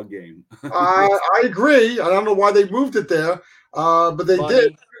football game. I agree. I don't know why they moved it there, but they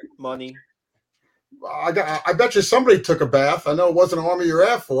did. Money. I bet you somebody took a bath. I know it wasn't Army or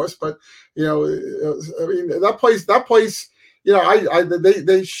Air Force, but I mean that place.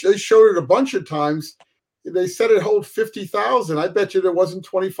 They showed it a bunch of times. They said it holds 50,000. I bet you there wasn't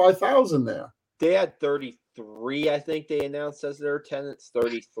 25,000 there. They had 33. I think they announced as their attendance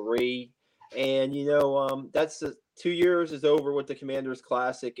 33. And that's 2 years is over with the Commanders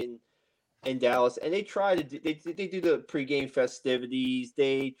Classic in Dallas, and they try to they do the pregame festivities.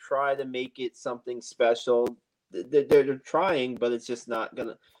 They try to make it something special. They're trying, but it's just not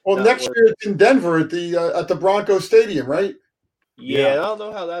gonna. Well, next year it's in Denver at the Broncos Stadium, right? Yeah, I don't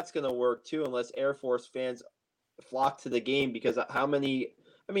know how that's gonna work too, unless Air Force fans flock to the game. Because how many?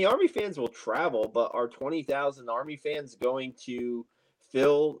 I mean, Army fans will travel, but are 20,000 Army fans going to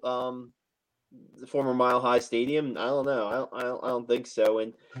fill the former Mile High Stadium? I don't know. I don't think so.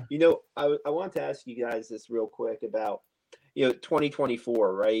 And I want to ask you guys this real quick about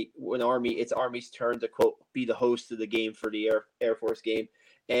 2024, right? When it's Army's turn to quote be the host of the game for the Air Force game,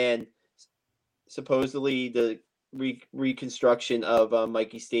 and supposedly the reconstruction of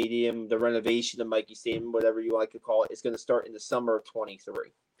Mikey Stadium, the renovation of Mikey Stadium, whatever you like to call it, is going to start in the summer of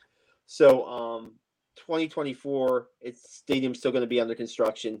 23. So 2024, its stadium's still going to be under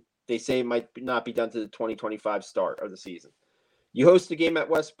construction. They say it might not be done to the 2025 start of the season. You host a game at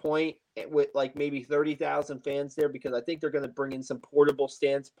West Point with like maybe 30,000 fans there, because I think they're going to bring in some portable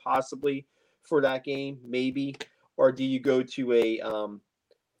stands possibly for that game, maybe. Or do you go to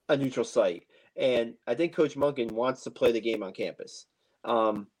a neutral site? And I think Coach Monken wants to play the game on campus.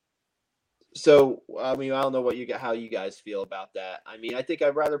 So, I mean, I don't know how you guys feel about that. I mean, I think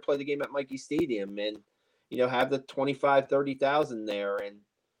I'd rather play the game at Mikey Stadium and, have the 25, 30,000 there, and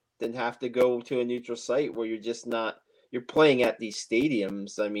then have to go to a neutral site where you're playing at these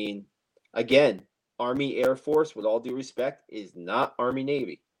stadiums. I mean, again, Army Air Force, with all due respect, is not Army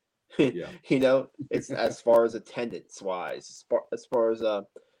Navy. Yeah. It's as far as attendance wise, as far as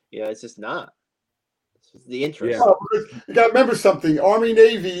it's just not. It's the interest. Yeah. You got to remember something. Army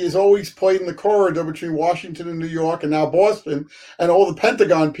Navy is always played in the corridor between Washington and New York, and now Boston, and all the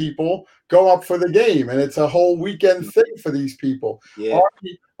Pentagon people go up for the game, and it's a whole weekend thing for these people. Yeah.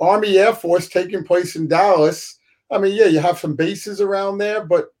 Army Air Force taking place in Dallas. I mean, yeah, you have some bases around there,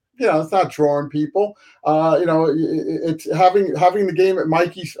 but it's not drawing people. It's having the game at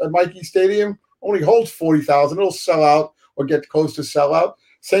Mikey Stadium only holds 40,000. It'll sell out or get close to sell out.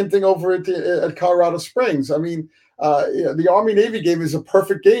 Same thing over at Colorado Springs. I mean, the Army Navy game is a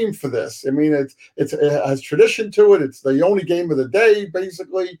perfect game for this. I mean, it has tradition to it. It's the only game of the day,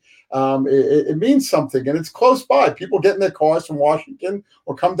 basically. It means something, and it's close by. People get in their cars from Washington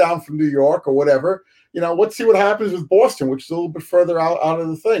or come down from New York or whatever. Let's see what happens with Boston, which is a little bit further out of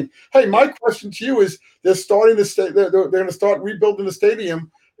the thing. Hey, my question to you is: they're starting to they're going to start rebuilding the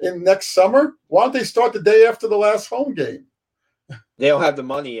stadium in next summer. Why don't they start the day after the last home game? They don't have the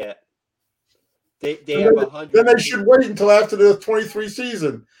money yet. They have 100. Then they should wait until after the 23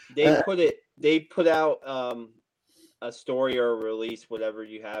 season. They put out a story or a release, whatever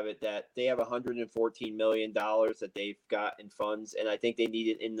you have it, that they have $114 million that they've got in funds, and I think they need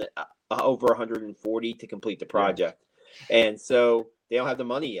it in the over 140 to complete the project. Yeah. And so they don't have the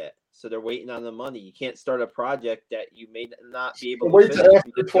money yet. So they're waiting on the money. You can't start a project that you may not be able to wait till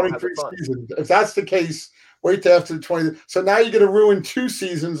after the 23 season. If that's the case, wait till after the 20. So now you're going to ruin 2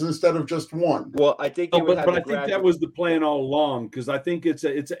 seasons instead of just 1. Well, I think but I think that was the plan all along, because I think it's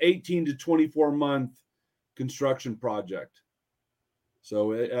an 18 to 24 month construction project.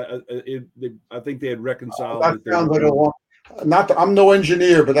 So I think they had reconciled. That sounds like a long. I'm no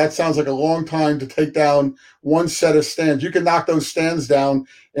engineer, but that sounds like a long time to take down one set of stands. You can knock those stands down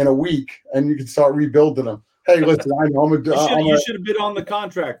in a week, and you can start rebuilding them. Hey, listen, I know You should have been on the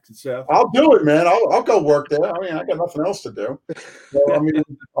contract, Seth. I'll do it, man. I'll go work there. I mean, I got nothing else to do. So, I mean,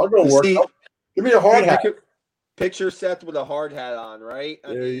 I'll go work. Steve, Give me a hard hat. Picture Seth with a hard hat on, right?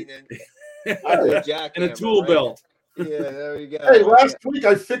 I mean, and a tool belt. Yeah, there we go. Hey, last week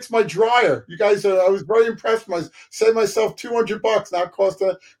I fixed my dryer. You guys, I was very impressed. Saved myself $200. Now it cost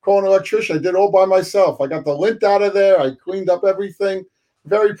to call an electrician. I did it all by myself. I got the lint out of there. I cleaned up everything.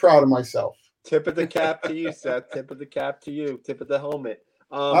 Very proud of myself. Tip of the cap to you, Seth. Tip of the cap to you. Tip of the helmet.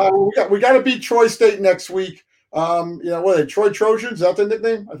 We got to beat Troy State next week. What are they? Troy Trojans? Is that the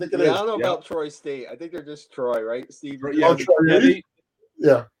nickname? I think it is. I don't know about Troy State. I think they're just Troy, right, Steve?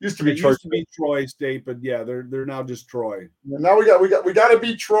 Yeah, used to be Troy. Used to be Troy State, but yeah, they're now just Troy. Now we got to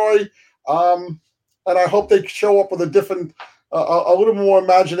beat Troy, and I hope they show up with a different, a little more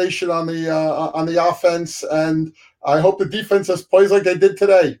imagination on the offense, and I hope the defense just plays like they did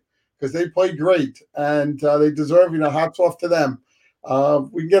today because they played great and they deserve. Hats off to them.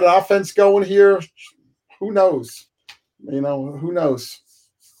 We can get an offense going here. Who knows? Who knows?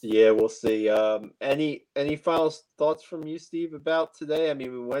 Yeah, we'll see. Any final thoughts from you, Steve, about today? I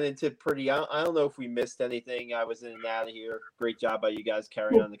mean, we went into pretty. I don't know if we missed anything. I was in and out of here. Great job by you guys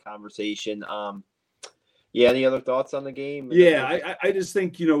carrying on the conversation. Any other thoughts on the game? Yeah, I just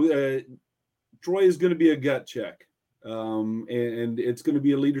think Troy is going to be a gut check, and it's going to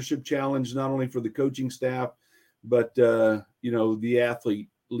be a leadership challenge not only for the coaching staff, but the athlete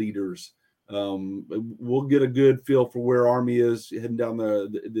leaders. We'll get a good feel for where Army is heading down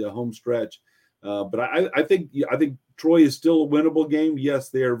the home stretch. But I think Troy is still a winnable game. Yes,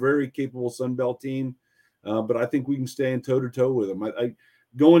 they are a very capable Sun Belt team, but I think we can stand toe to toe with them.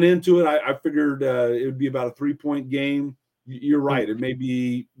 Going into it, I figured it would be about a 3-point game. You're right. It may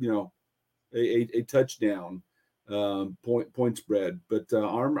be a touchdown point spread, but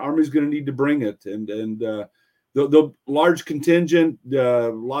Army's going to need to bring it, and the large contingent,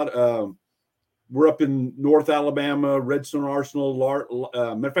 we're up in North Alabama, Redstone Arsenal.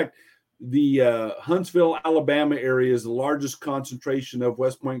 Matter of fact, the Huntsville, Alabama area is the largest concentration of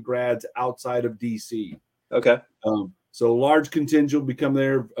West Point grads outside of D.C. Okay. So a large contingent will become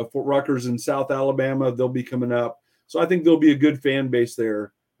there. Fort Rutgers in South Alabama, they'll be coming up. So I think there'll be a good fan base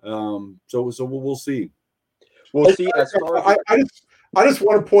there. So we'll see. We'll see. As far as I just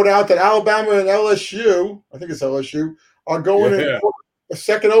want to point out that Alabama and LSU, I think it's LSU, are going in a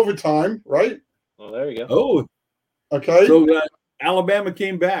second overtime, right? Well, there you go. Oh, okay. So Alabama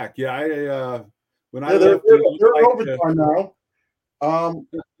came back. Yeah, when I they're left, in overtime now. I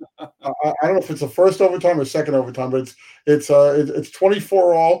don't know if it's the first overtime or second overtime, but it's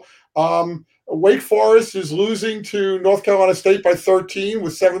 24 all. Wake Forest is losing to North Carolina State by 13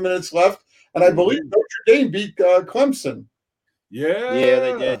 with 7 minutes left, and I believe Notre Dame beat Clemson. Yeah,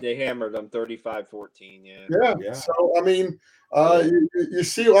 they did. They hammered them 35-14. Yeah. So I mean, you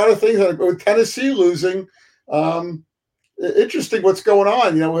see a lot of things with Tennessee losing. Interesting what's going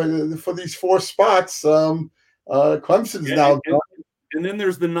on. For these 4 spots, Clemson's now. And then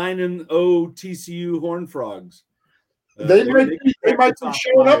there's the 9-0 TCU Horned Frogs. They might be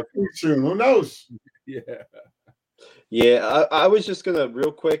showing up pretty soon. Who knows? Yeah. I was just gonna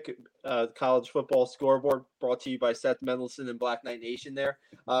real quick. College football scoreboard brought to you by Seth Mendelson and Black Knight Nation. There,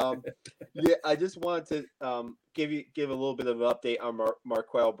 I just wanted to give a little bit of an update on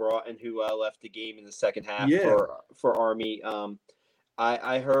Marquel Broughton, who left the game in the second half for Army.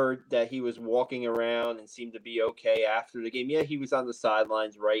 I heard that he was walking around and seemed to be okay after the game. Yeah, he was on the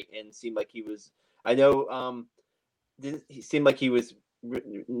sidelines, right, and seemed like he was. I know. He seemed like he was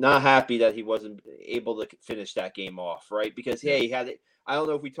not happy that he wasn't able to finish that game off, right? Because he had it. I don't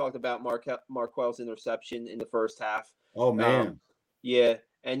know if we talked about Marquel's interception in the first half. Oh man, yeah,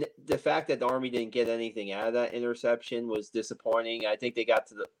 and the fact that the Army didn't get anything out of that interception was disappointing. I think they got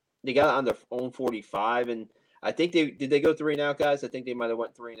on their own 45, and I think did they go 3 and out, guys? I think they might have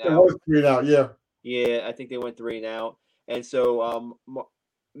went 3 and out. 3 and out, yeah. Yeah, I think they went 3 and out, and so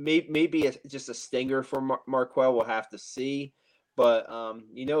maybe just a stinger for Marquel. We'll have to see, but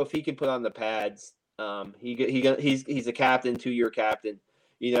if he can put on the pads. He's a captain, 2-year captain.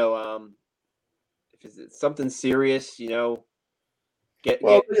 If it's something serious, get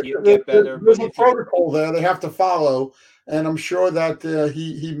better. There's a protocol there they have to follow, and I'm sure that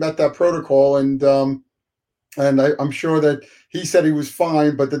he met that protocol, and I'm sure that he said he was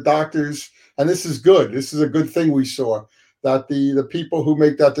fine. But the doctors, and this is good. This is a good thing we saw that the people who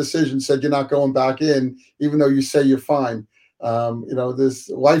make that decision said you're not going back in, even though you say you're fine. This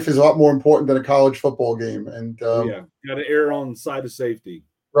life is a lot more important than a college football game, and got to err on the side of safety.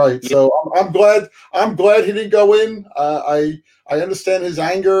 Right. Yeah. So I'm glad he didn't go in. I understand his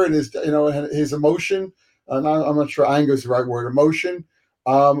anger and his emotion, and I'm not sure anger is the right word, emotion.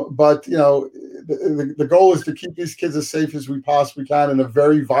 But the goal is to keep these kids as safe as we possibly can in a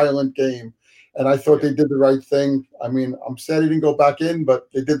very violent game. And I thought they did the right thing. I mean, I'm sad he didn't go back in, but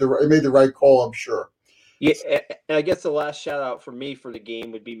they made the right call, I'm sure. Yeah, and I guess the last shout out for me for the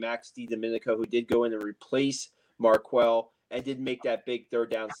game would be Max DiDomenico, who did go in and replace Marquell and did make that big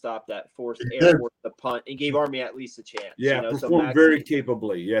third down stop that forced Air Force the punt and gave Army at least a chance. Yeah, performed very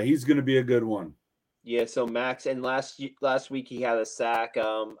capably. Yeah, he's going to be a good one. Yeah, so Max, and last week he had a sack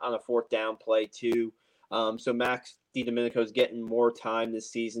on a fourth down play too. So Max DiDomenico is getting more time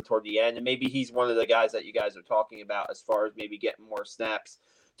this season toward the end, and maybe he's one of the guys that you guys are talking about as far as maybe getting more snaps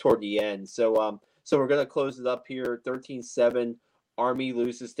toward the end. So we're going to close it up here. 13-7. Army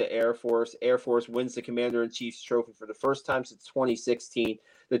loses to Air Force. Air Force wins the Commander-in-Chief's trophy for the first time since 2016.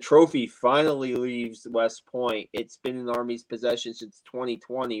 The trophy finally leaves West Point. It's been in Army's possession since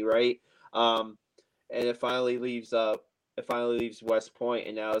 2020, right? And it finally leaves West Point,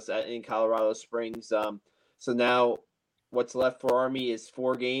 and now it's in Colorado Springs. So now what's left for Army is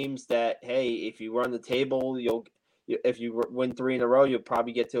 4 games that, hey, if you run the table, if you win 3 in a row, you'll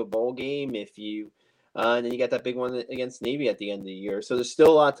probably get to a bowl game. And then you got that big one against Navy at the end of the year. So there's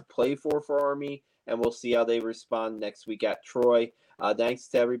still a lot to play for Army, and we'll see how they respond next week at Troy. Thanks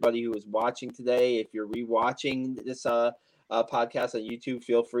to everybody who was watching today. If you're rewatching this podcast on YouTube,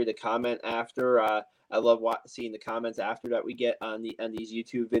 feel free to comment after. I love seeing the comments after that we get on these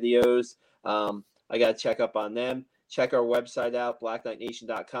YouTube videos. I got to check up on them. Check our website out,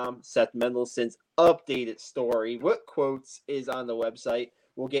 BlackKnightNation.com. Seth Mendelson's updated story, What Quotes, is on the website.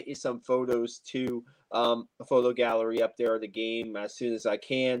 We'll get you some photos too, a photo gallery up there of the game as soon as I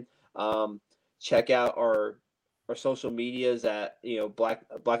can. Check out our social medias at Black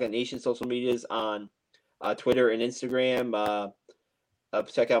Knight Nation social medias on Twitter and Instagram.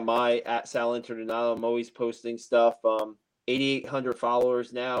 Check out my at Sal Interdonato. I'm always posting stuff. 8,800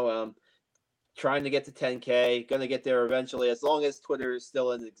 followers now. Trying to get to 10K. Going to get there eventually, as long as Twitter is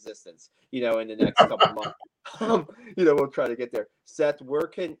still in existence. In the next couple months. We'll try to get there. Seth, where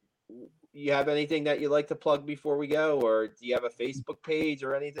can you have anything that you'd like to plug before we go, or do you have a Facebook page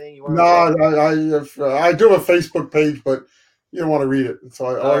or anything you want? No, I do have a Facebook page, but you don't want to read it.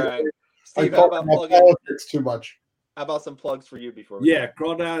 So Steve, I talk about politics too much. How about some plugs for you before?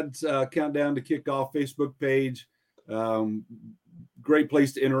 Crawdads Countdown to Kickoff Facebook page. Great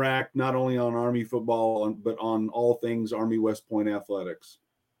place to interact, not only on Army football, but on all things Army West Point athletics.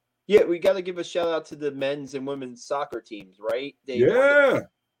 Yeah, we got to give a shout out to the men's and women's soccer teams, right? They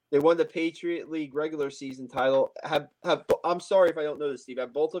won the Patriot League regular season title. I'm sorry if I don't know this, Steve.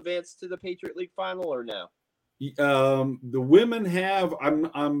 Have both advanced to the Patriot League final or no? The women have.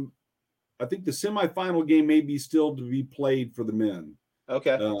 I think the semifinal game may be still to be played for the men.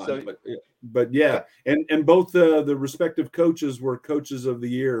 Okay. But yeah, and both the respective coaches were coaches of the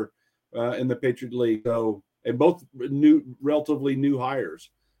year in the Patriot League. So, and both relatively new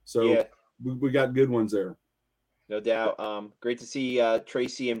hires. So yeah, we got good ones there. No doubt. Great to see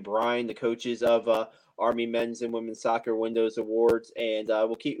Tracy and Brian, the coaches of Army men's and women's soccer Windows Awards, and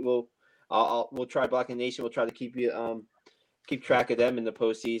we'll try Black Knight Nation. We'll try to keep track of them in the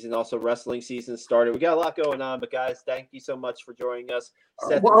postseason. Also, wrestling season started. We got a lot going on, but guys, thank you so much for joining us.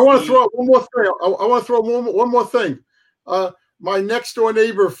 I want to throw out one more thing. I want to throw one more thing. My next door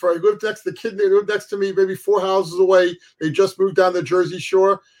neighbor, he lived next to the kid. They lived next to me, maybe 4 houses away. They just moved down the Jersey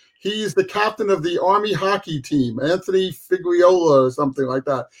Shore. He's the captain of the Army hockey team, Anthony Figliola or something like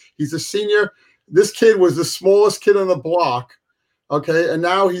that. He's a senior. This kid was the smallest kid on the block, okay? And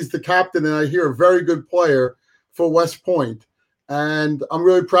now he's the captain, and I hear a very good player for West Point. And I'm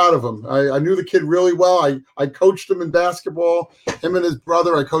really proud of him. I knew the kid really well. I coached him in basketball. Him and his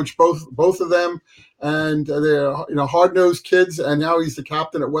brother, I coached both of them. And they're hard-nosed kids. And now he's the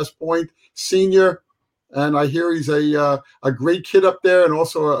captain at West Point, senior. And I hear he's a great kid up there, and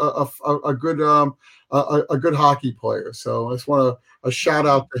also a good hockey player. So I just want a shout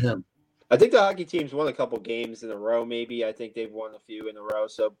out to him. I think the hockey team's won a couple games in a row. Maybe I think they've won a few in a row.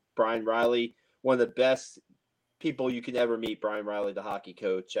 So Brian Riley, one of the best people you can ever meet. Brian Riley, the hockey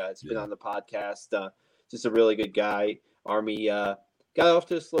coach. It's been on the podcast. Just a really good guy. Army got off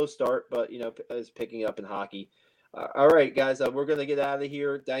to a slow start, but is picking up in hockey. All right, guys, we're going to get out of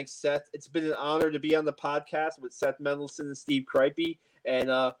here. Thanks, Seth. It's been an honor to be on the podcast with Seth Mendelson and Steve Kripe, and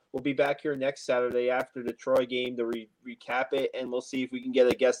we'll be back here next Saturday after the Troy game to recap it, and we'll see if we can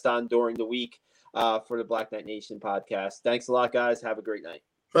get a guest on during the week for the Black Knight Nation podcast. Thanks a lot, guys. Have a great night.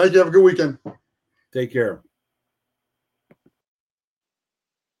 Thank you. Have a good weekend. Take care.